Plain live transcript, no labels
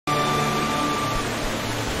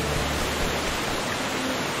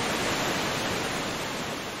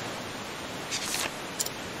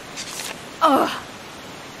Ugh.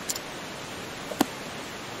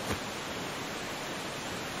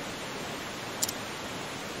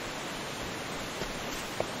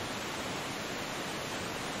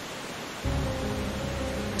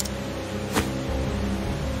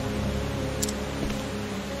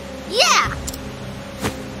 Yeah!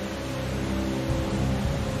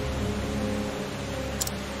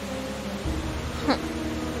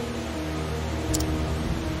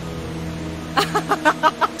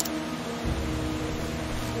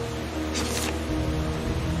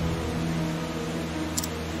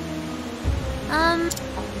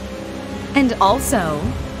 And also...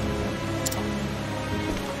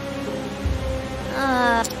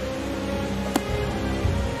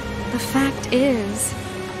 The fact is...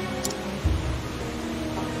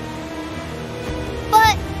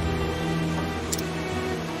 But...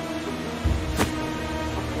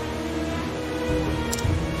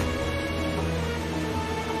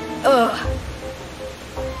 Ugh.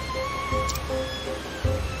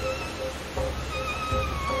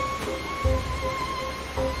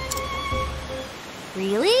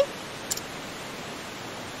 Really?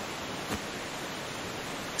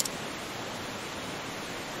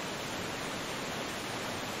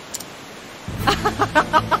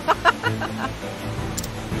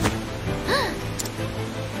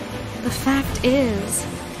 The fact is...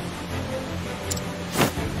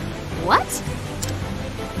 What?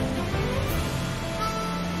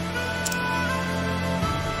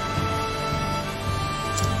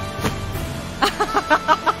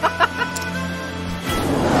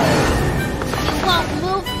 You won't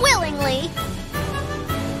move willingly.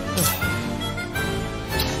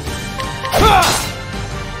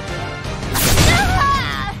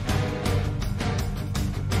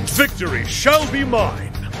 Victory shall be mine!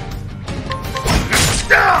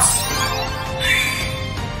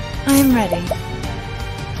 I'm ready.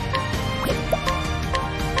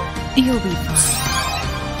 You'll be fine.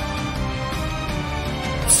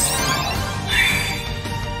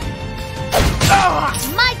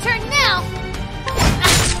 My turn now!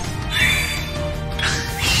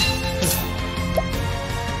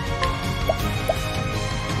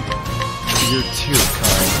 You're too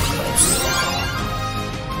kind.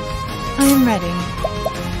 I'm ready.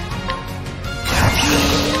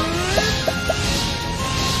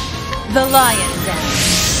 The lion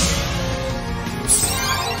dance.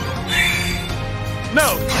 No!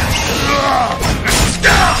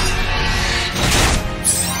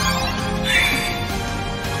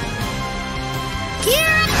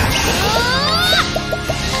 Here!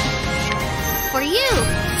 For you!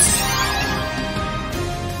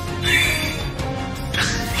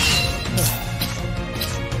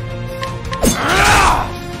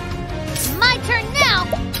 My turn now!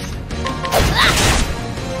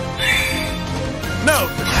 No!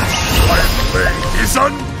 My blade is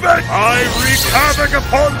unbent! I wreak havoc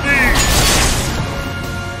upon thee!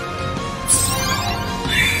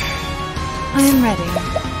 I'm ready.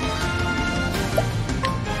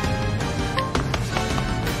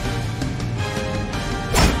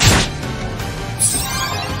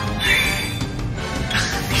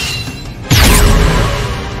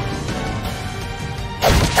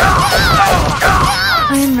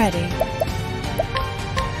 I'm ready.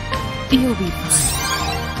 You'll be fine.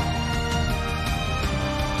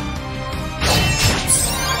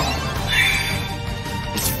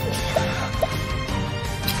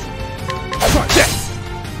 Yes!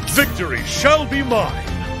 Victory shall be mine!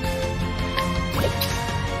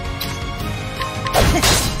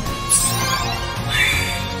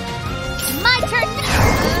 My turn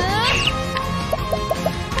now!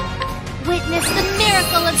 Witness the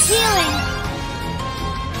miracle of healing!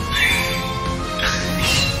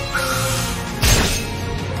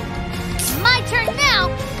 My turn now!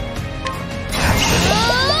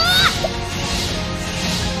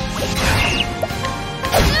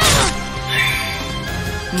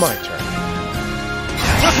 My turn.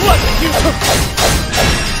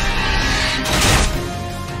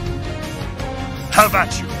 Have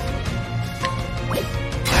at you!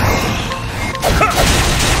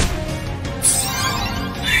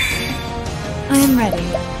 I am ready.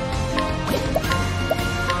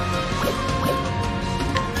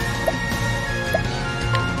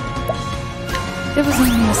 It was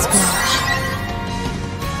only a scratch.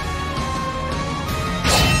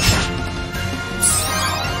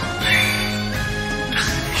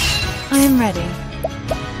 I am ready.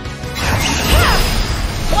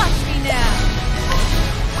 Watch me now!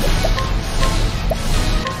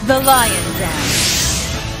 The lion dance.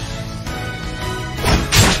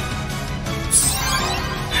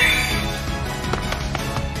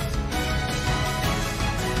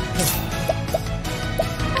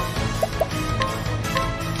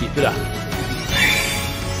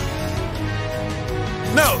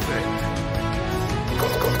 Now then.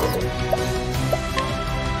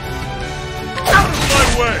 Out of my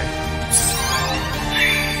way!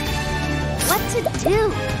 What to do?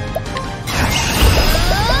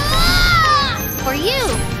 For you!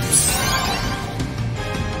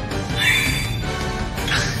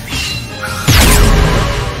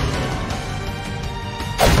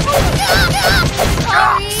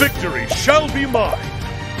 Victory shall be mine!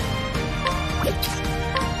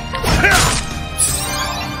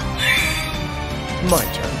 My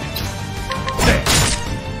turn.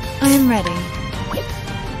 I am ready.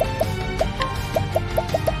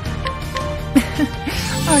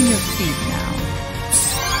 On your feet now.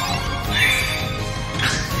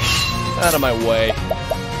 Out of my way.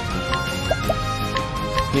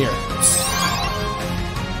 Here.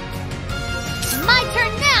 My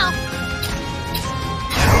turn now!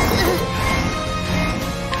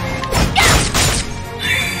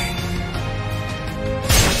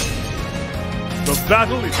 The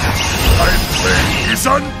battle is... My blade is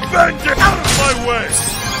unbending! Out of my way!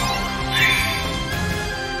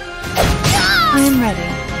 I am ready.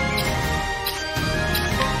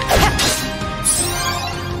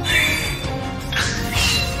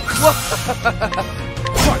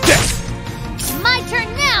 My turn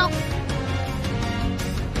now!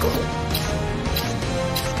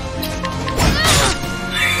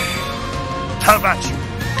 Have at you!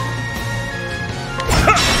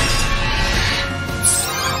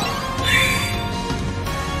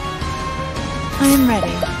 I am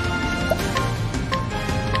ready.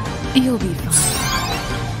 You'll be fine.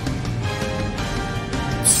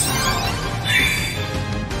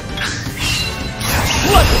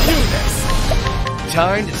 Let's do this!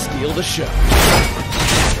 Time to steal the show.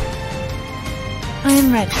 I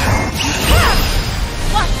am ready.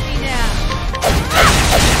 Watch me now!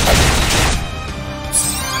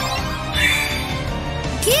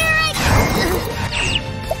 Here I go!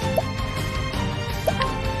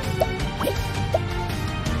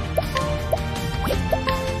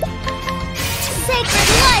 Sacred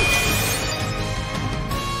light!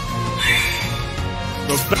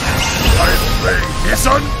 The my blade is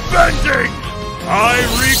unbending! I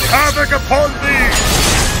wreak havoc upon thee!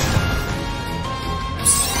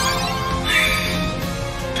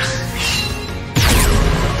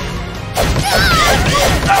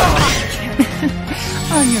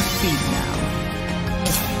 On your feet now.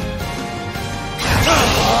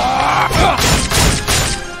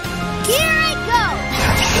 Here I go!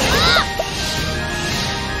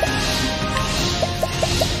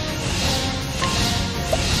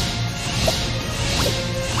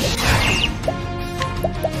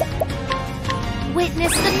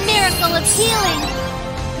 Witness the miracle of healing!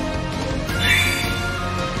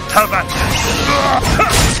 Have at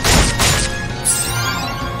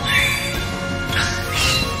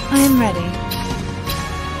I am ready.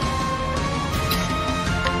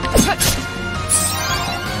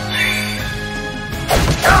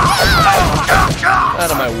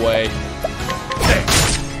 Out of my way.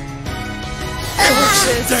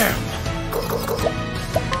 Damn!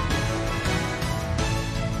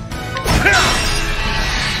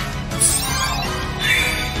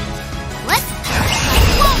 Let's... I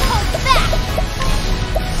won't hold back!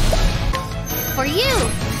 For you!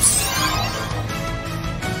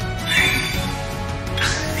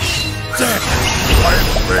 My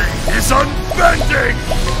blade is unbending!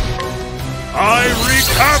 I wreak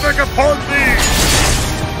havoc upon thee!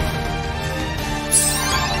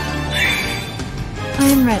 I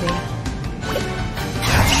am ready.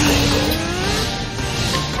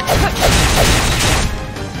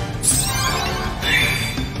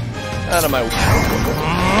 Out of my way.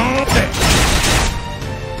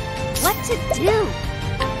 What to do?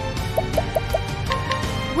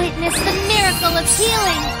 Witness the miracle of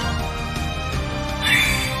healing!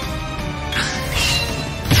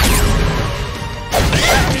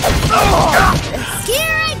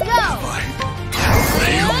 Here I go!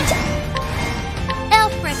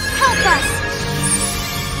 Alfred, help us!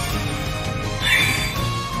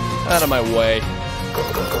 Out of my way.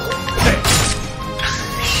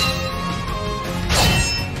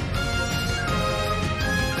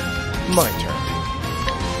 My turn.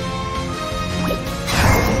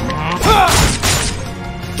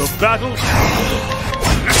 The battle...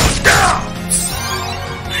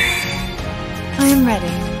 I am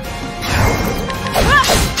ready.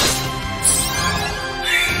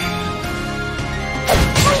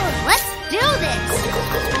 Let's do this!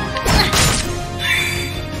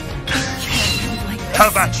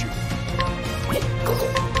 Have at you!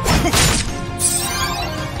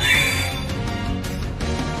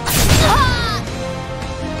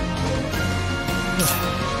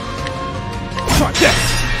 Try this!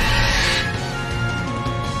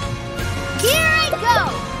 Here I go!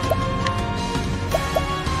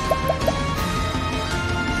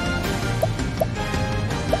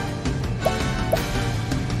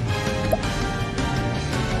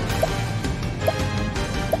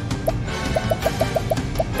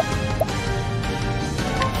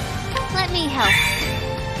 Let me help.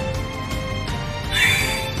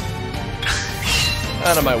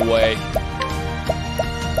 Out of my way.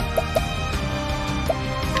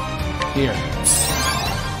 Here.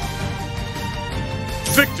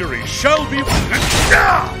 Victory shall be...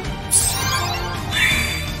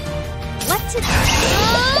 What to do?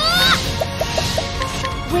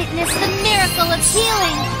 Witness the miracle of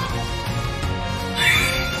healing.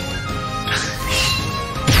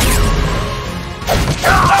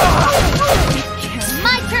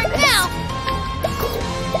 My turn now.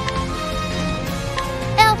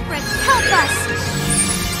 Alfred, help us.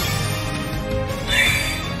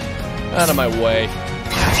 Out of my way.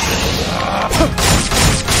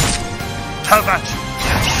 Have at you!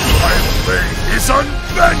 My blade is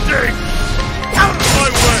unbending! Out of my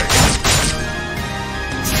way!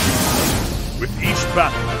 With each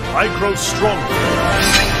battle, I grow stronger.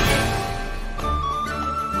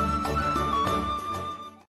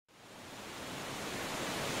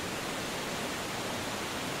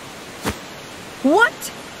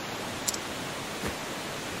 What?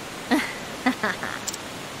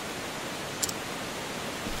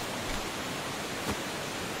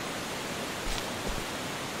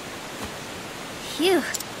 Phew.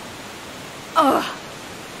 Ugh.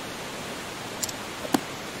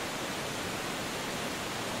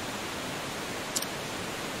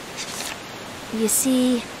 You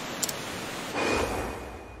see,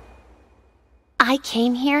 I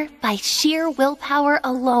came here by sheer willpower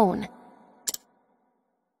alone.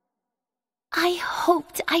 I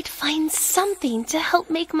hoped I'd find something to help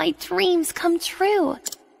make my dreams come true.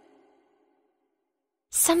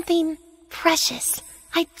 Something precious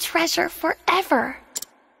I'd treasure forever.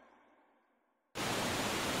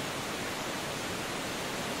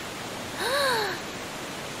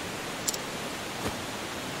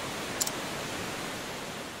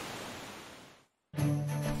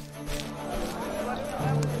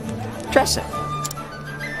 Tressa.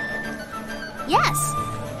 Yes.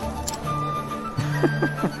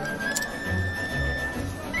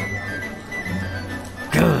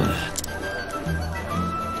 Good.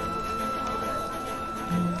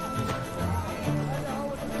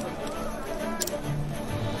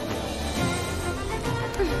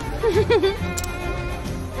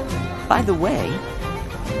 By the way...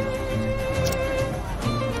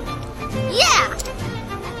 Yeah!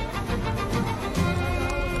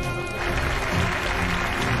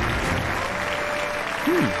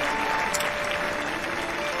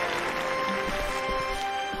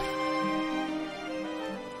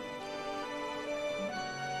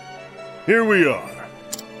 Here we are.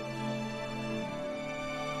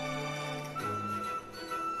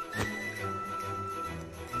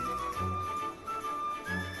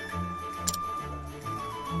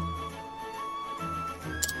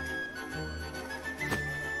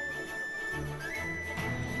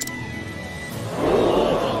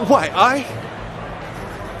 Why, I...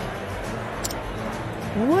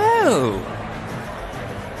 Whoa!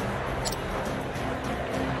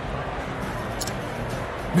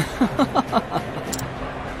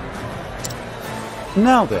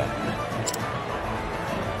 Now then.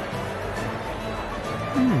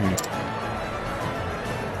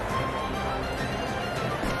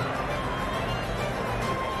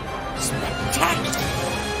 Spectacular!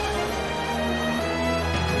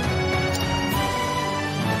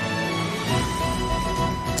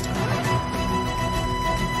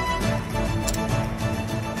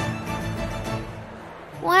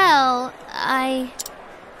 Well,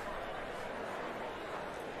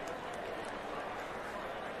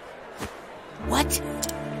 What?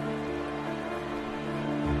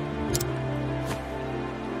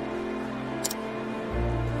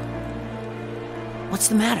 What's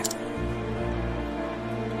the matter?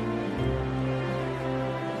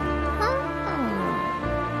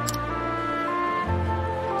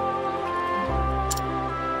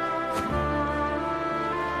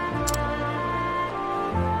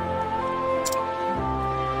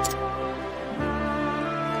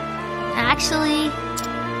 actually...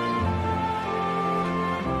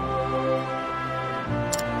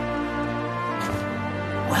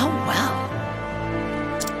 Well, well.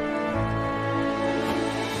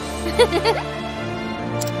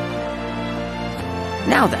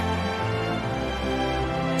 Now then.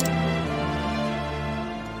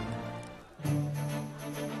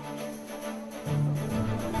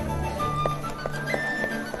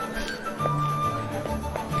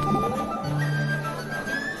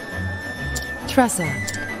 Tressa.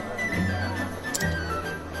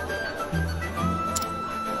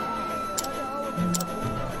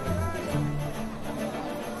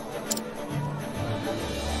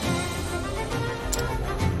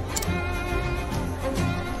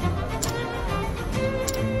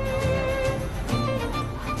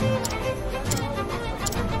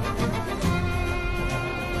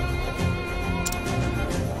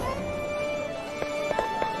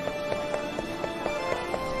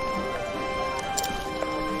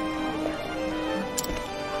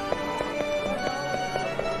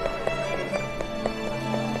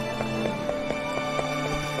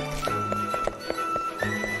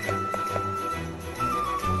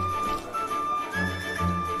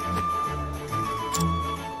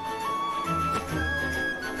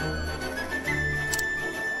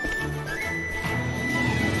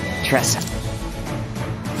 Tressa.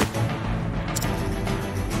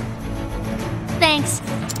 Thanks.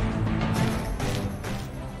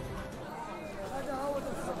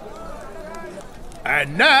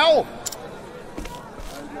 And now,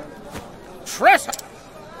 Tressa.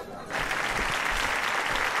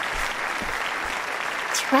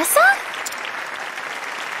 Tressa?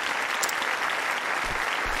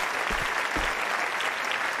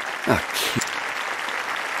 Okay.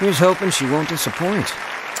 Here's hoping she won't disappoint.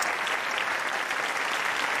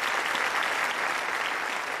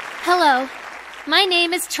 Hello, my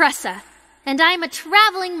name is Tressa, and I'm a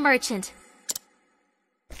traveling merchant.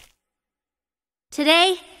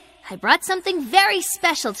 Today, I brought something very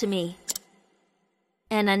special to me.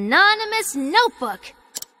 An anonymous notebook.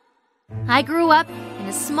 I grew up in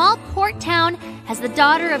a small port town as the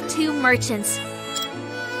daughter of 2 merchants.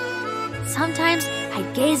 Sometimes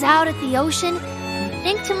I'd gaze out at the ocean and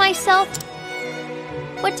think to myself,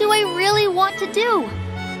 what do I really want to do?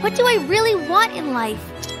 What do I really want in life?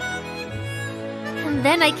 And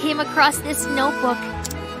then I came across this notebook.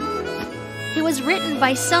 It was written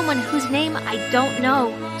by someone whose name I don't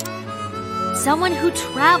know. Someone who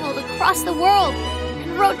traveled across the world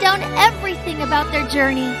and wrote down everything about their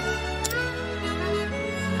journey.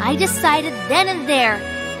 I decided then and there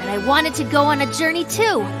that I wanted to go on a journey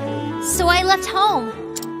too, so I left home.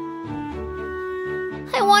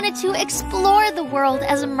 I wanted to explore the world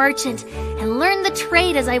as a merchant and learn the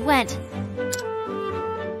trade as I went.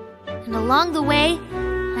 And along the way,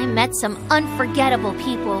 I met some unforgettable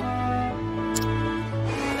people.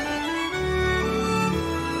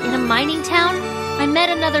 In a mining town, I met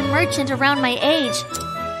another merchant around my age.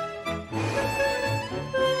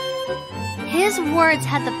 His words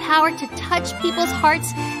had the power to touch people's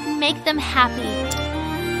hearts and make them happy.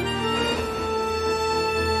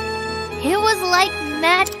 It was like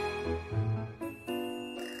magic.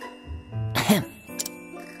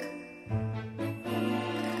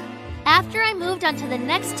 After I moved on to the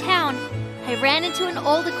next town, I ran into an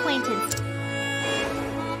old acquaintance.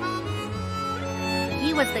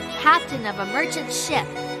 He was the captain of a merchant ship,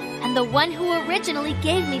 and the one who originally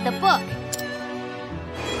gave me the book.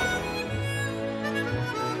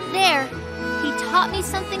 There, he taught me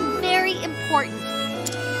something very important.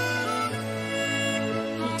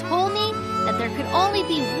 He told me that there could only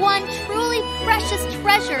be one truly precious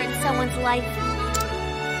treasure in someone's life.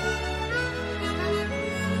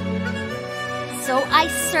 So I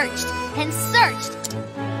searched and searched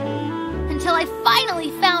until I finally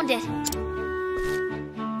found it.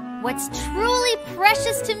 What's truly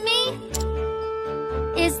precious to me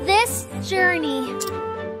is this journey.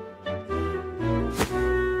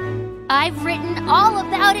 I've written all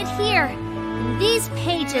about it here in these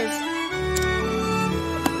pages.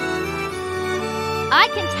 I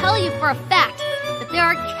can tell you for a fact that there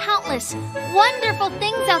are countless wonderful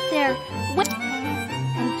things out there.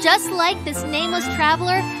 And just like this nameless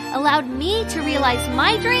traveler allowed me to realize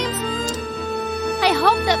my dreams, I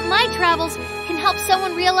hope that my travels can help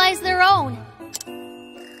someone realize their own.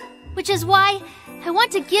 Which is why I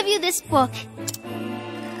want to give you this book.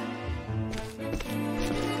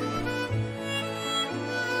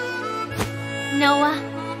 Noah.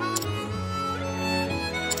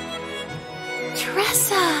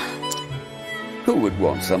 Tressa. Who would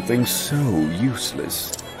want something so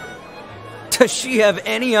useless? Does she have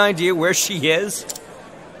any idea where she is?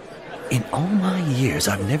 In all my years,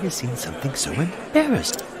 I've never seen something so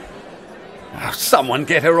embarrassing. Oh, someone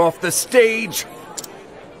get her off the stage!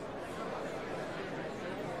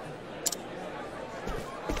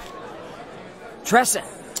 Tressa!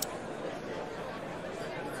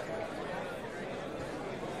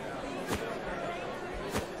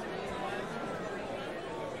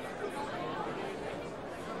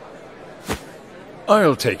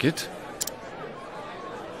 I'll take it.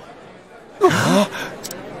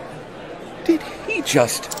 Did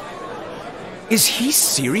just... Is he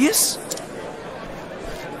serious?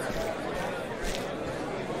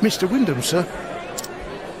 Mr. Wyndham, sir.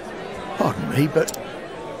 Pardon me, but...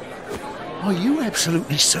 Are you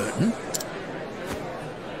absolutely certain?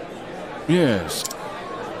 Yes.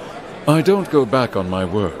 I don't go back on my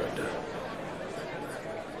word.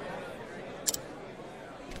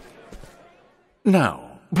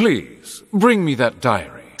 Now, please, bring me that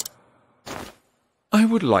diary. I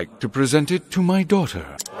would like to present it to my daughter.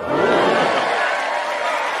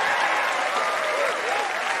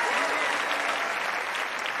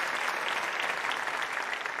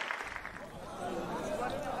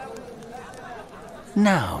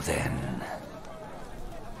 Now then...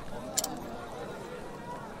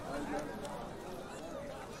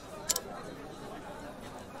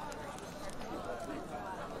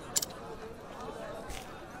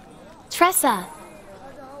 Tressa.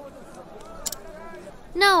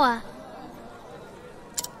 Noah.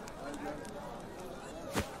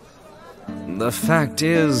 The fact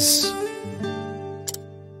is...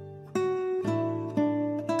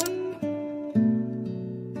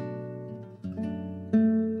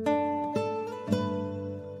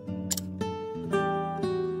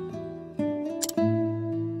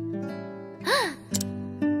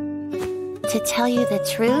 To tell you the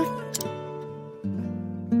truth,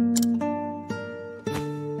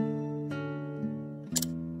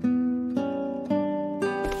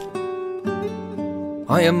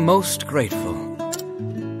 I am most grateful.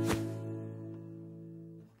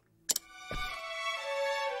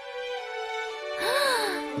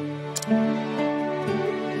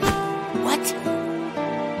 what?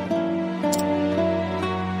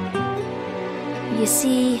 You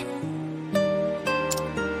see,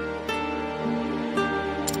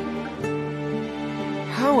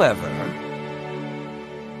 However...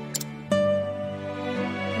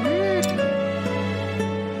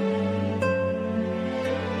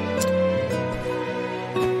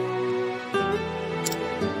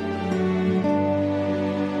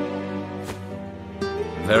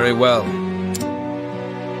 Very well.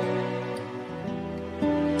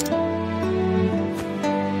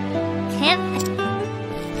 can't...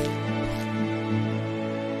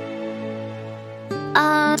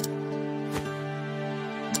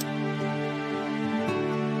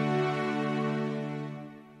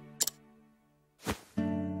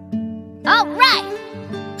 All right!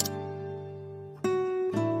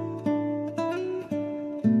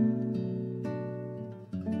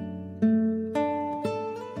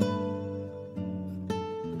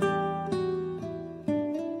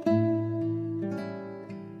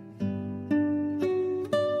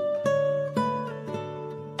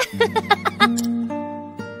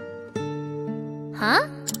 Huh?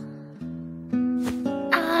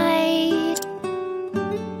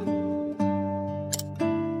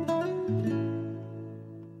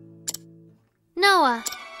 Noah.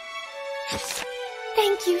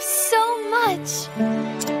 Thank you so much.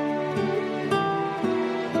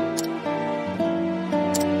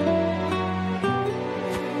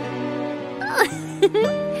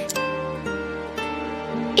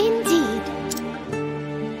 Indeed.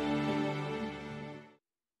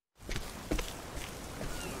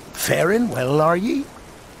 Faring well, are ye?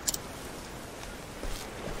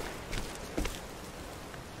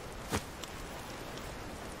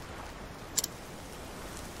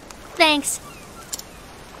 Thanks.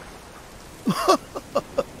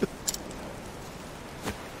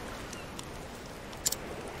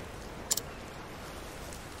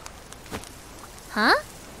 Huh?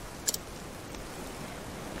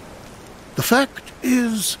 The fact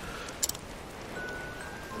is...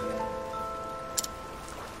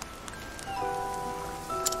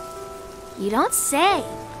 You don't say.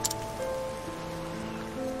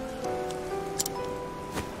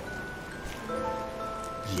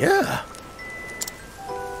 Yeah.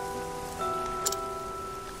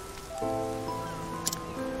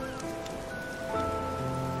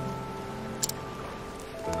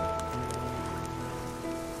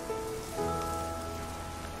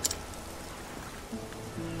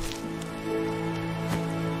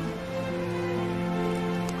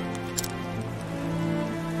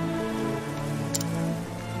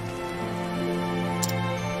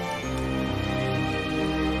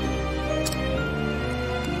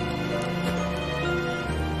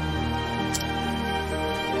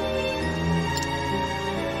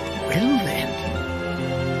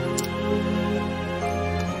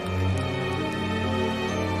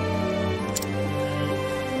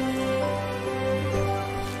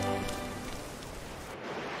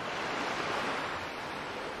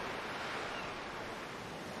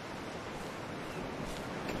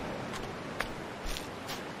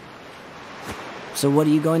 So what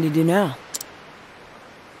are you going to do now?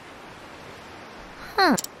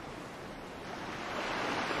 I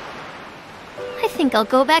think I'll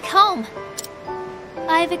go back home.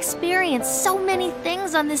 I've experienced so many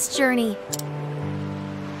things on this journey.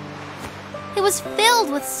 It was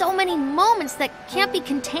filled with so many moments that can't be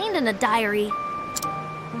contained in a diary.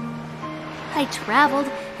 I traveled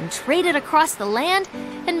and traded across the land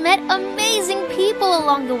and met amazing people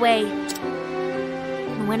along the way.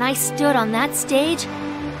 And when I stood on that stage,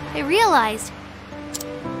 I realized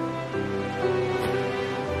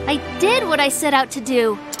I did what I set out to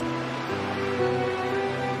do.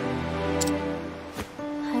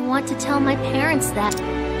 I want to tell my parents that.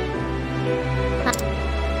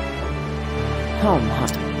 Home, huh?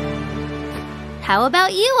 How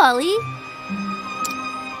about you, Ollie?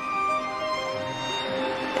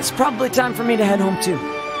 It's probably time for me to head home, too.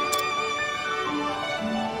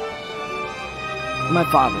 My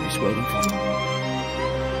father is waiting for me.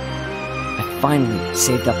 I finally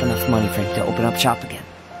saved up enough money for him to open up shop again.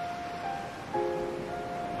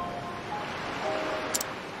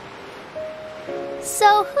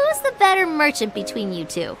 So, who's the better merchant between you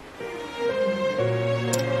two?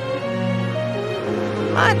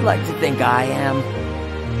 I'd like to think I am.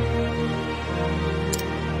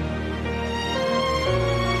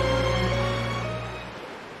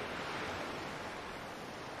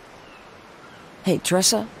 Hey,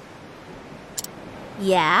 Tressa?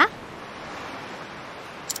 Yeah?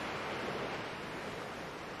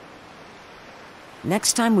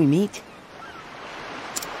 Next time we meet,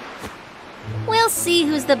 We'll see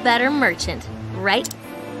who's the better merchant, right?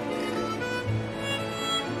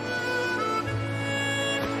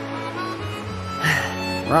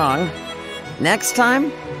 wrong. Next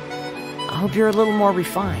time, I hope you're a little more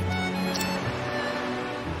refined.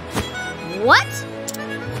 What?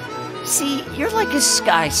 See, you're like a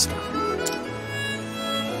sky stone.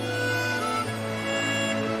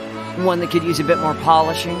 One that could use a bit more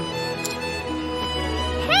polishing.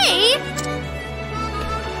 Hey!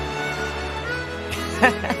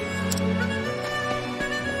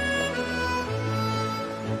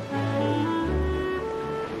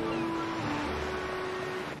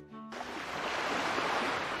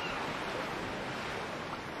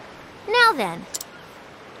 Now then.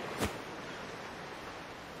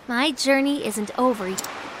 My journey isn't over yet.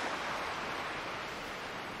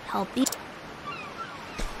 I'll be...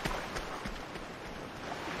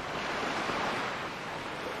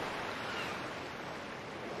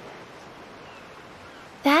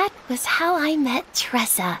 That was how I met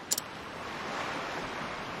Tressa.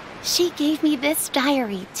 She gave me this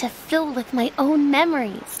diary to fill with my own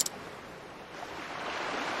memories.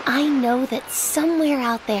 I know that somewhere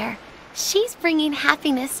out there, she's bringing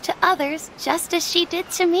happiness to others just as she did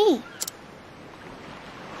to me.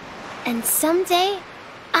 And someday,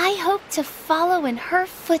 I hope to follow in her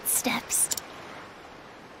footsteps.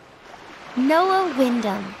 Noah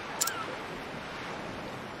Wyndham.